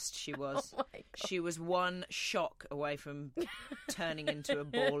of dust she was. Oh my God. She was one shock away from turning into a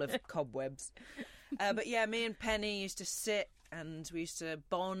ball of cobwebs. But yeah, me and Penny used to sit and we used to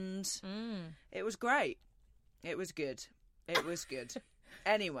bond. It was great. It was good.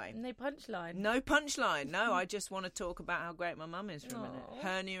 Anyway. No punchline. No punchline. No, I just want to talk about how great my mum is for a minute.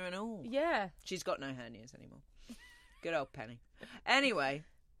 Hernia and all. Yeah. She's got no hernias anymore. Good old Penny. Anyway,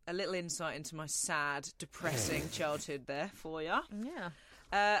 a little insight into my sad, depressing childhood there for you. Yeah.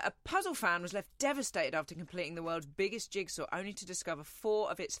 A puzzle fan was left devastated after completing the world's biggest jigsaw, only to discover 4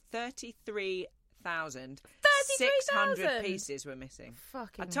 of its 33,600 pieces were missing.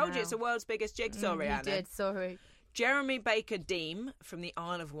 Fucking I told hell. you it's the world's biggest jigsaw, Rhiannon. You did, sorry. Jeremy Baker Deem from the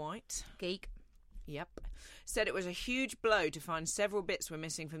Isle of Wight. Geek. Yep. Said it was a huge blow to find several bits were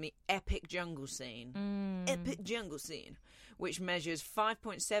missing from the epic jungle scene. Epic jungle scene, which measures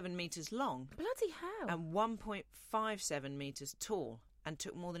 5.7 metres long. Bloody hell. And 1.57 metres tall, and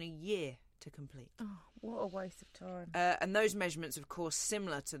took more than a year to complete. Oh, what a waste of time. And those measurements, of course,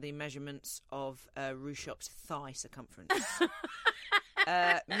 similar to the measurements of Rushop's thigh circumference.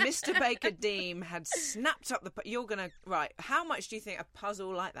 Mr. Baker Deem had snapped up the... You're going to... Right, how much do you think a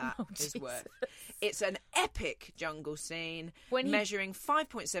puzzle like that is worth? It's an epic jungle scene, measuring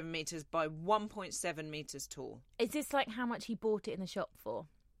 5.7 metres by 1.7 metres tall. Is this like how much he bought it in the shop for?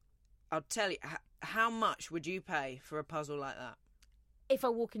 I'll tell you, how much would you pay for a puzzle like that? If I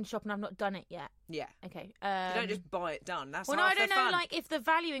walk in the shop and I've not done it yet. Yeah. Okay. You don't just buy it done. That's well, half no, I don't the know. fun. Like if the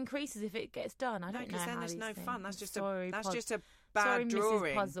value increases if it gets done. I don't know. Because then how there's these no things. fun. That's just Sorry, a bad Sorry,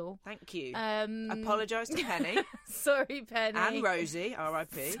 drawing. Mrs. Puzzle. Thank you. Apologise to Penny. Sorry, Penny. And Rosie,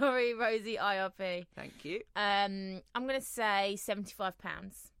 R.I.P. Sorry, Rosie, IRP. Thank you. I'm going to say £75.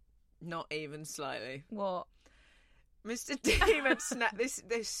 Not even slightly. What? Mr. Deem had snapped. This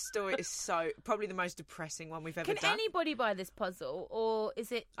story is probably the most depressing one we've ever done. Can anybody buy this puzzle, or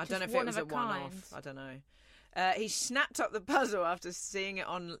is it I just don't know if one it was of a kind? one-off. I don't know. He snapped up the puzzle after seeing it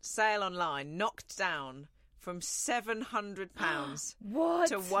on sale online, knocked down from £700 What?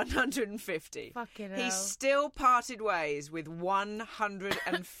 to £150. Fucking He hell. still parted ways with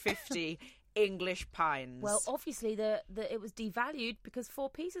 150 English pines. Well, obviously it was devalued because 4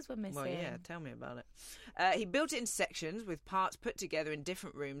 pieces were missing. Well, yeah, tell me about it. He built it in sections with parts put together in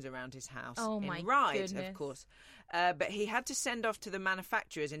different rooms around his house. Oh, in my Ryde, goodness. of course. But he had to send off to the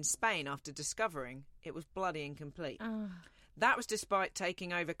manufacturers in Spain after discovering it was bloody incomplete. Oh. That was despite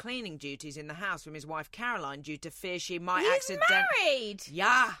taking over cleaning duties in the house from his wife Caroline due to fear she might He's accidentally... married!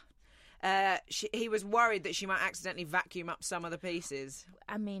 Yeah! He was worried that she might accidentally vacuum up some of the pieces.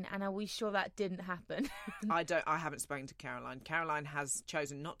 I mean, and are we sure that didn't happen? I haven't spoken to Caroline. Caroline has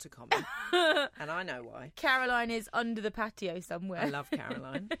chosen not to comment, and I know why. Caroline is under the patio somewhere. I love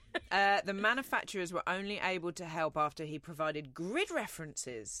Caroline. The manufacturers were only able to help after he provided grid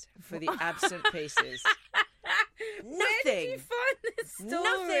references for the absent pieces. Where did you find this story?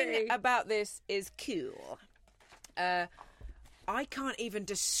 Nothing about this is cool. I can't even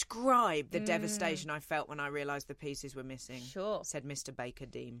describe the devastation I felt when I realised the pieces were missing, Sure. said Mr. Baker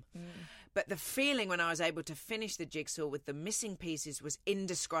Deem. But the feeling when I was able to finish the jigsaw with the missing pieces was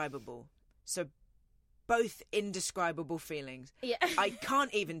indescribable. So both indescribable feelings. Yeah. I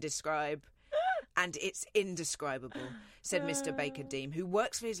can't even describe, and it's indescribable, said Mr. Baker Deem, who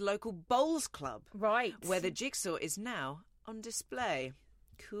works for his local bowls club. Right. Where the jigsaw is now on display.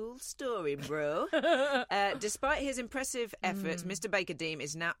 Cool story, bro. Despite his impressive efforts, Mr. Baker Deem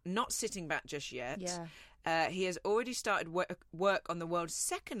is now not sitting back just yet. Yeah. He has already started work on the world's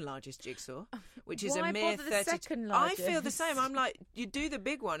second largest jigsaw, which is Why a mere bother the 30. second I feel the largest? same. I'm like, you do the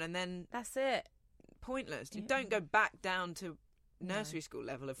big one and then That's it. pointless. You don't go back down to nursery school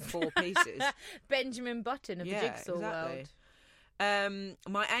level of 4 pieces. Benjamin Button of the jigsaw world.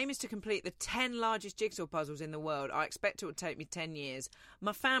 My aim is to complete the 10 largest jigsaw puzzles in the world. I expect it will take me 10 years.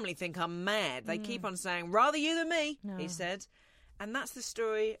 My family think I'm mad. They keep on saying, rather you than me, he said. And that's the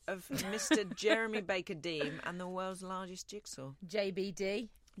story of Mr. Jeremy Baker Deem and the world's largest jigsaw. JBD.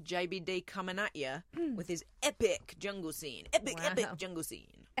 JBD coming at you with his epic jungle scene. Epic jungle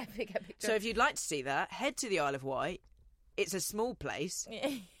scene. Epic. So if you'd like to see that, head to the Isle of Wight. It's a small place.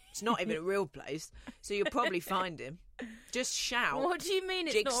 It's not even a real place, so you'll probably find him. Just shout. What do you mean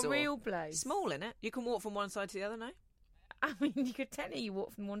it's jigsaw. not a real place? Small, innit? You can walk from one side to the other, no? I mean, you could technically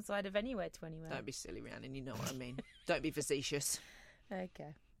walk from one side of anywhere to anywhere. Don't be silly, Rhiannon. You know what I mean. Don't be facetious.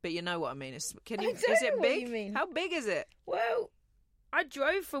 Okay. But you know what I mean. Is it know what big? you mean. How big is it? Well, I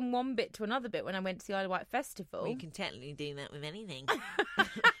drove from one bit to another bit when I went to the Isle of Wight Festival. Well, you can technically do that with anything.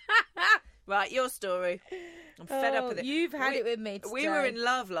 Right, your story. I'm fed up with it. You've had it with me today. We were in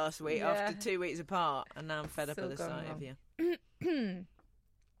love last week Yeah. after 2 weeks apart, and now I'm fed up Still with the going sight on. of you.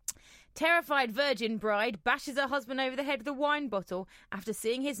 Terrified virgin bride bashes her husband over the head with a wine bottle after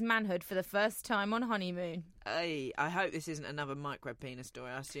seeing his manhood for the first time on honeymoon. Hey, I hope this isn't another micro penis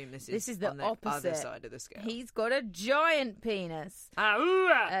story. I assume this is the on the opposite. other side of the scale. He's got a giant penis.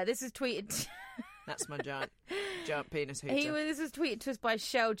 This is tweeted. That's my giant penis hooter. This was tweeted to us by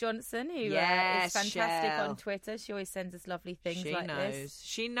Shell Johnson, who is fantastic Shell. on Twitter. She always sends us lovely things She like knows. this.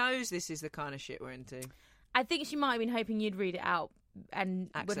 She knows this is the kind of shit we're into. I think she might have been hoping you'd read it out and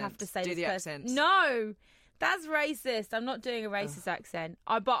would have to say Do this the person. accents. No, that's racist. I'm not doing a racist accent.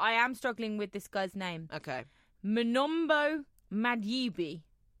 But I am struggling with this guy's name. Okay. Manombo Madyibi.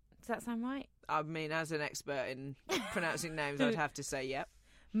 Does that sound right? I mean, as an expert in pronouncing names, I'd have to say yep.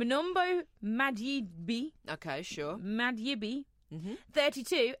 Manombo Madyibi. Okay, sure. Madyibi.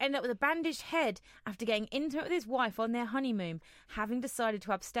 32, ended up with a bandaged head after getting intimate with his wife on their honeymoon, having decided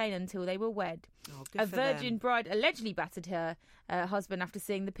to abstain until they were wed. Oh, good A for virgin them. bride allegedly battered her husband after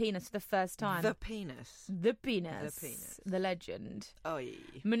seeing the penis for the first time. The penis. The penis. The penis. The legend. Oy.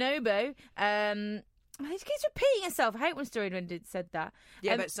 Manobo, he keeps repeating himself. I hate when story when said that.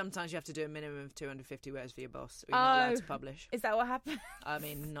 Yeah, but sometimes you have to do a minimum of 250 words for your boss. Or you're not allowed to publish. Is that what happened? I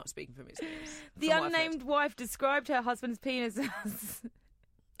mean, not speaking from experience. The From what I've unnamed wife described her husband's penis as heard.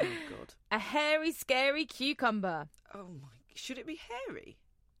 Oh, God. a hairy, scary cucumber. Oh, my. Should it be hairy?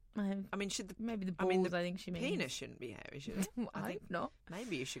 I I mean, should the... maybe the I balls, mean, the I think she means. penis shouldn't be hairy, should it? I think not.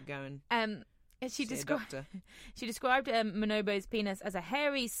 Maybe you should go and She see a described doctor. she described Manobo's penis as a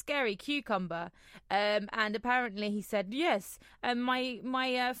hairy, scary cucumber, and apparently he said, "Yes,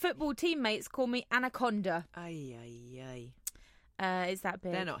 my football teammates call me Anaconda." Ay, ay, ay. Is that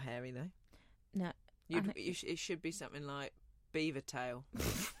big? They're not hairy, though. No. It should be something like beaver tail,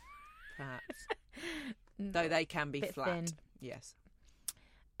 perhaps. Though they can be Bit flat. thin. Yes.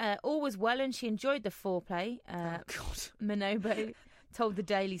 All was well, and she enjoyed the foreplay. God. Manobo told the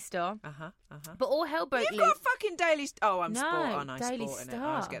Daily Star. Uh-huh. But all hell broke You've loose. got fucking Daily Star. Oh, I'm No, Sport. Oh, no, Daily Sport in it. I Star.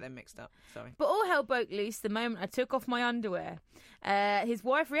 always get them mixed up. Sorry. But all hell broke loose the moment I took off my underwear. His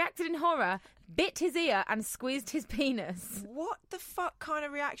wife reacted in horror, bit his ear, and squeezed his penis. What the fuck kind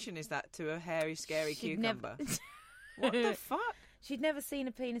of reaction is that to a hairy, scary She'd cucumber? never- What the fuck? She'd never seen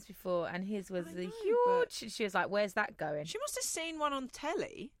a penis before, and his was I the know, huge. She was like, "Where's that going?" She must have seen one on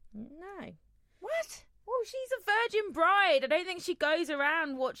telly. No. What? Well, she's a virgin bride. I don't think she goes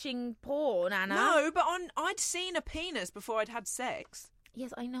around watching porn, Anna. No, but I'd seen a penis before I'd had sex.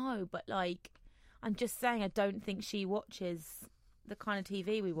 Yes, I know, but like, I'm just saying, I don't think she watches the kind of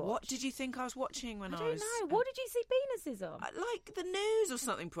TV we watch. What did you think I was watching when I I don't was... know. What did you see penises on? Like the news or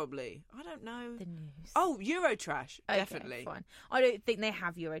something, probably. I don't know. The news. Oh, Eurotrash, Okay, definitely. Fine. I don't think they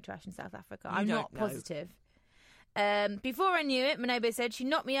have Eurotrash in South Africa. I'm don't not know. positive. Before I knew it, Manobo said she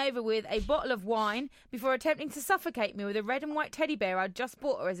knocked me over with a bottle of wine before attempting to suffocate me with a red and white teddy bear I'd just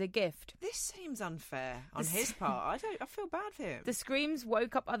bought her as a gift. This seems unfair on his part. I feel bad for him. The screams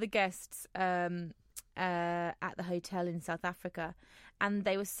woke up other guests at the hotel in South Africa, and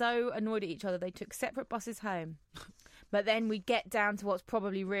they were so annoyed at each other they took separate buses home. But then we get down to what's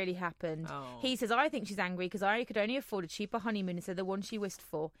probably really happened. Oh. He says, I think she's angry because I could only afford a cheaper honeymoon instead of the one she wished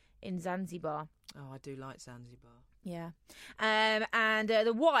for in Zanzibar. Oh, I do like Zanzibar. Yeah. And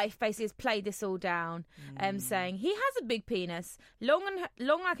the wife basically has played this all down, saying, he has a big penis, long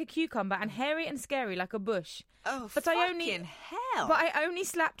like a cucumber and hairy and scary like a bush. Oh, But fucking hell. But I only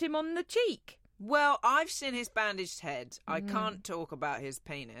slapped him on the cheek. Well, I've seen his bandaged head. I can't talk about his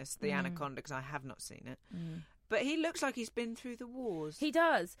penis, the anaconda, because I have not seen it. But he looks like he's been through the wars. He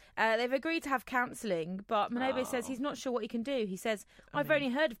does. They've agreed to have counselling, but Manobo says he's not sure what he can do. He says, I've only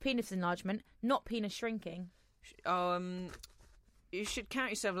heard of penis enlargement, not penis shrinking. You should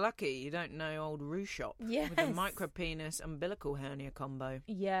count yourself lucky you don't know old Roo Shop with a micro-penis umbilical hernia combo.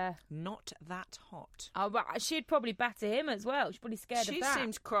 Yeah. Not that hot. Oh, but she'd probably batter him as well. She's probably scared of that. She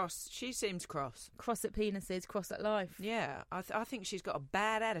seems cross. Cross at penises, cross at life. Yeah, I think she's got a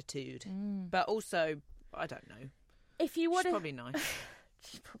bad attitude. But also, I don't know. If you want She's probably nice.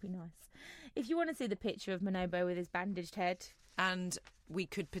 She's probably nice. If you want to see the picture of Manobo with his bandaged head. And we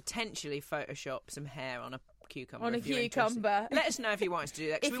could potentially Photoshop some hair on a cucumber. On a if you're cucumber. interested. Let us know if you want us to do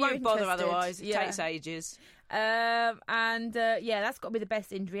that, because If we you're won't bother interested, otherwise. It yeah. takes ages. Yeah, that's got to be the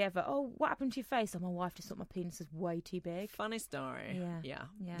best injury ever. Oh, what happened to your face? Oh, my wife just thought my penis was way too big. Funny story. Yeah.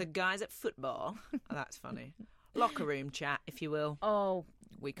 The guys at football. Oh, that's funny. Locker room chat, if you will. Oh,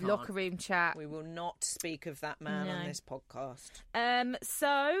 We can't. locker room chat. We will not speak of that man on No. this podcast.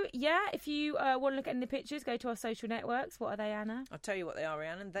 So, yeah, if you want to look at any pictures, go to our social networks. What are they, Anna? I'll tell you what they are,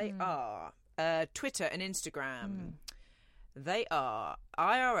 Rhiannon. They are Twitter and Instagram. They are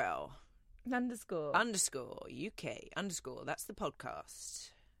IRL __ _UK __ that's the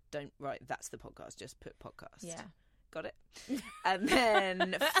podcast. don't write that's the podcast, just put podcast. Yeah. Got it? And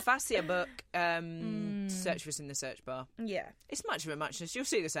then Fascia book, search for us in the search bar. Yeah. It's much of a muchness. You'll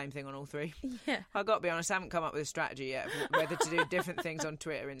see the same thing on all three. Yeah. I've got to be honest, I haven't come up with a strategy yet for whether to do different things on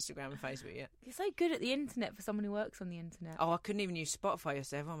Twitter, Instagram and Facebook yet. You're so good at the internet for someone who works on the internet. Oh, I couldn't even use Spotify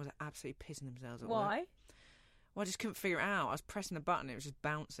yesterday. Everyone was absolutely pissing themselves at work. Why? Well, I just couldn't figure it out. I was pressing the button, it was just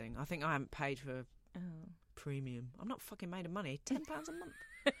bouncing. I think I haven't paid for premium. I'm not fucking made of money. £10 a month.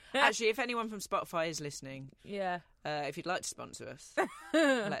 Actually, if anyone from Spotify is listening, if you'd like to sponsor us,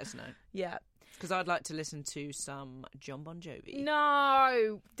 let us know. Yeah. Because I'd like to listen to some John Bon Jovi.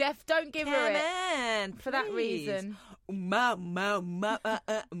 No, don't give her it for that reason.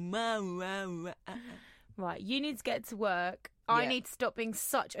 Right, you need to get to work. I need to stop being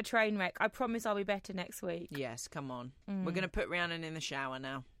such a train wreck. I promise I'll be better next week. Yes, come on. We're going to put Rhiannon in the shower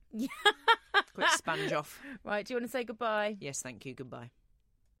now. Quick sponge off. Right, do you want to say goodbye? Yes, thank you. Goodbye.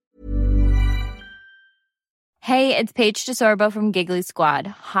 Hey, it's Paige DeSorbo from Giggly Squad.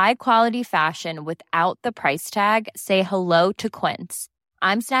 High quality fashion without the price tag. Say hello to Quince.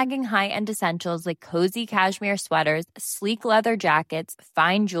 I'm snagging high-end essentials like cozy cashmere sweaters, sleek leather jackets,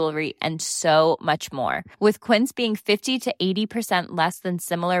 fine jewelry, and so much more. With Quince being 50 to 80% less than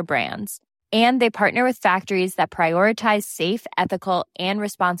similar brands. And they partner with factories that prioritize safe, ethical, and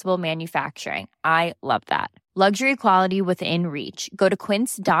responsible manufacturing. I love that. Luxury quality within reach. Go to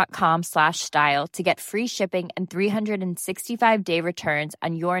quince.com/style to get free shipping and 365-day returns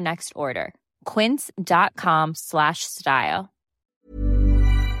on your next order. Quince.com/style.